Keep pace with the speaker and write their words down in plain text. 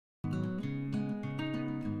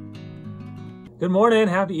Good morning.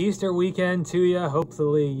 Happy Easter weekend to you.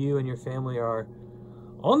 Hopefully you and your family are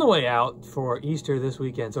on the way out for Easter this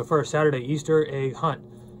weekend. So first, Saturday, Easter egg hunt.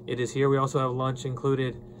 It is here. We also have lunch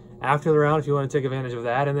included after the round if you want to take advantage of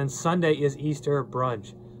that. And then Sunday is Easter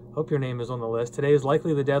brunch. Hope your name is on the list. Today is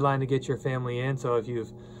likely the deadline to get your family in. So if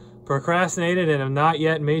you've procrastinated and have not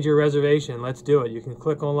yet made your reservation, let's do it. You can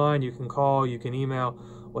click online, you can call, you can email,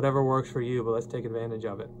 whatever works for you, but let's take advantage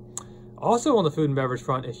of it. Also on the food and beverage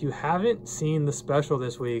front, if you haven't seen the special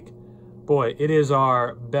this week, boy, it is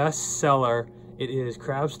our best seller. It is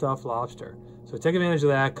crab stuffed lobster. So take advantage of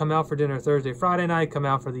that. Come out for dinner Thursday, Friday night. Come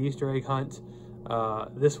out for the Easter egg hunt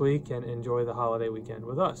this week and enjoy the holiday weekend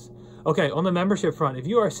with us. Okay, on the membership front, if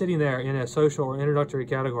you are sitting there in a social or introductory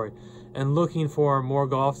category and looking for more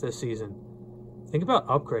golf this season, think about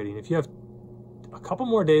upgrading. If you have a couple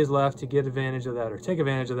more days left to get advantage of that or take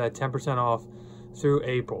advantage of that 10% off through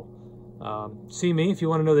April. See me if you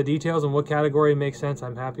want to know the details on what category makes sense.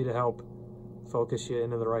 I'm happy to help focus you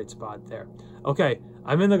into the right spot there. Okay,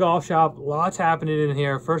 I'm in the golf shop. Lots happening in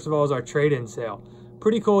here. First of all is our trade-in sale.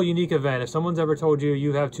 Pretty cool, unique event. If someone's ever told you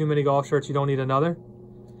you have too many golf shirts, you don't need another,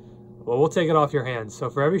 well, we'll take it off your hands. So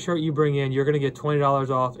for every shirt you bring in, you're going to get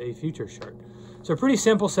 $20 off a future shirt. So pretty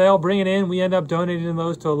simple sale. Bring it in. We end up donating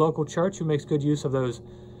those to a local church who makes good use of those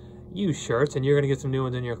used shirts, and you're going to get some new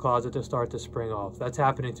ones in your closet to start the spring off. That's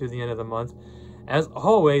happening through the end of the month. As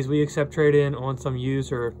always, we accept trade-in on some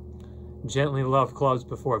used or gently loved clubs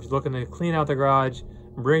before. If you're looking to clean out the garage,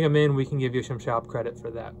 bring them in. We can give you some shop credit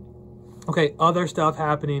for that. Okay, other stuff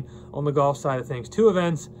happening on the golf side of things. 2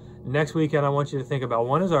 events next weekend I want you to think about.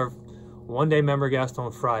 One is our one-day member guest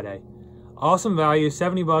on Friday. Awesome value,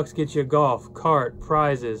 $70 gets you golf, cart,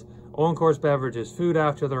 prizes, on-course beverages, food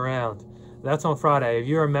after the round. That's on Friday. If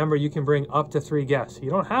you're a member, you can bring up to 3 guests. You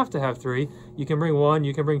don't have to have 3. You can bring 1,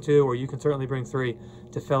 you can bring 2, or you can certainly bring 3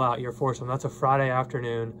 to fill out your foursome. That's a Friday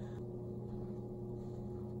afternoon.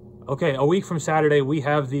 Okay, a week from Saturday, we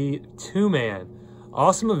have the 2-man.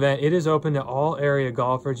 Awesome event. It is open to all area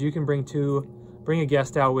golfers. You can bring a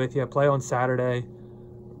guest out with you, play on Saturday.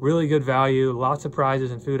 Really good value, lots of prizes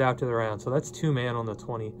and food after the round. So that's 2-man on the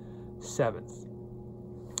 27th.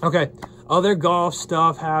 Okay, other golf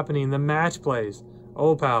stuff happening. The match plays,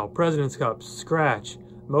 Old Pal, President's Cup, Scratch,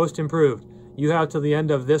 Most Improved. You have till the end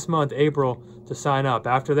of this month, April, to sign up.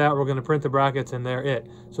 After that, we're going to print the brackets and they're it.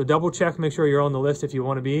 So double check, make sure you're on the list if you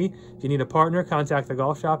want to be. If you need a partner, contact the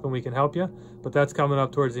golf shop and we can help you. But that's coming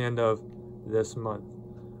up towards the end of this month.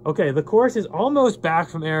 Okay, the course is almost back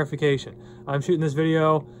from aerification. I'm shooting this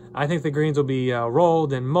video. I think the greens will be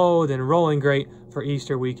rolled and mowed and rolling great for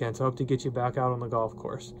Easter weekend. So I hope to get you back out on the golf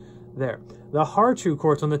course there. The hard true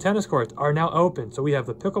courts on the tennis courts are now open. So we have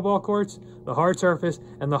the pickleball courts, the hard surface,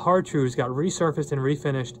 and the hard trues got resurfaced and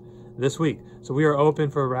refinished this week. So we are open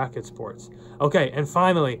for racket sports. Okay, and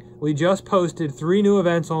finally, we just posted 3 new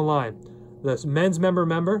events online. The men's member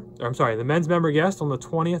guest on the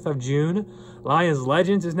 20th of June. Lions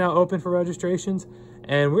Legends is now open for registrations.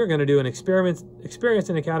 And we're going to do an Experience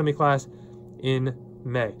in Academy class in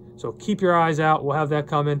May. So keep your eyes out. We'll have that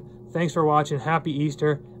coming. Thanks for watching. Happy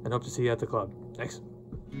Easter, and hope to see you at the club. Thanks.